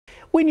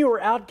When you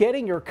were out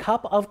getting your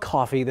cup of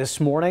coffee this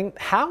morning,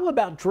 how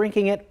about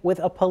drinking it with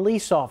a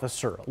police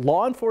officer?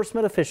 Law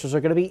enforcement officials are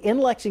going to be in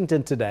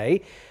Lexington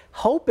today,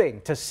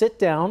 hoping to sit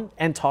down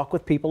and talk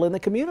with people in the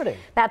community.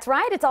 That's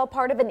right. It's all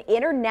part of an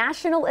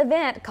international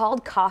event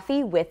called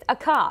Coffee with a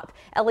Cop.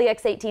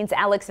 LEX 18's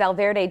Alex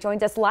Valverde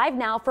joins us live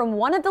now from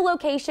one of the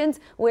locations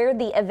where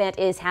the event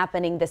is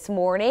happening this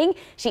morning.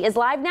 She is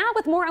live now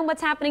with more on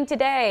what's happening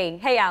today.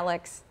 Hey,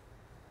 Alex.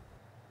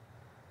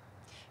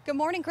 Good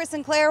morning, Chris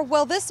and Claire.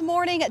 Well, this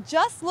morning,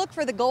 just look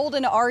for the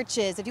Golden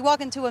Arches. If you walk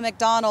into a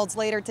McDonald's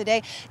later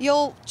today,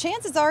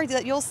 chances are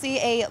that you'll see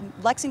a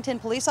Lexington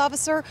police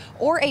officer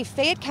or a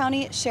Fayette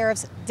County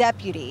Sheriff's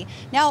deputy.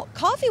 Now,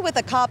 Coffee with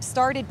a Cop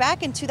started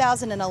back in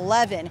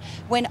 2011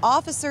 when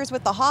officers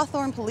with the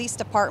Hawthorne Police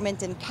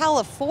Department in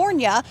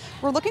California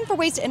were looking for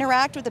ways to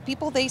interact with the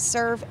people they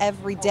serve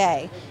every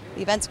day.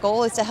 The event's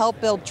goal is to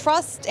help build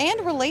trust and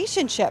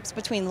relationships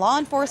between law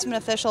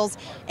enforcement officials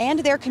and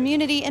their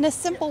community in a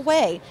simple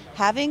way,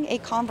 having a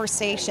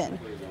conversation.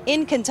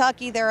 In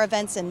Kentucky, there are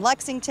events in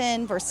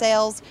Lexington,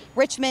 Versailles,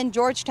 Richmond,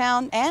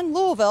 Georgetown, and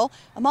Louisville,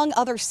 among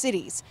other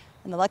cities.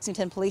 And the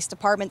Lexington Police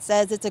Department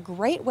says it's a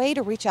great way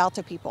to reach out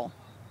to people.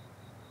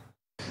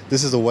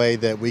 This is a way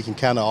that we can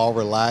kind of all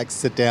relax,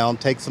 sit down,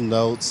 take some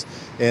notes,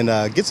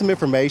 and get some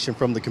information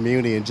from the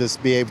community and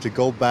just be able to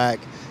go back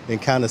and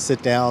kind of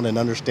sit down and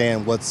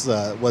understand what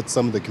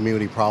some of the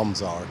community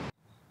problems are.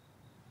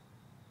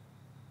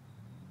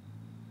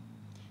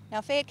 Now,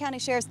 Fayette County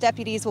Sheriff's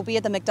deputies will be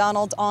at the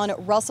McDonald's on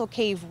Russell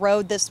Cave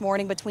Road this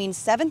morning between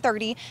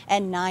 7:30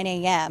 and 9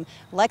 a.m.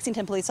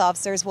 Lexington police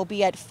officers will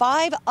be at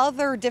 5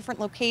 other different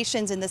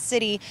locations in the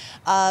city,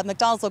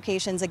 McDonald's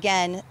locations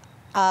again,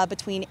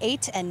 between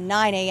 8 and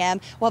 9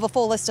 a.m. We'll have a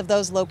full list of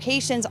those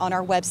locations on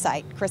our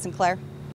website. Chris and Claire.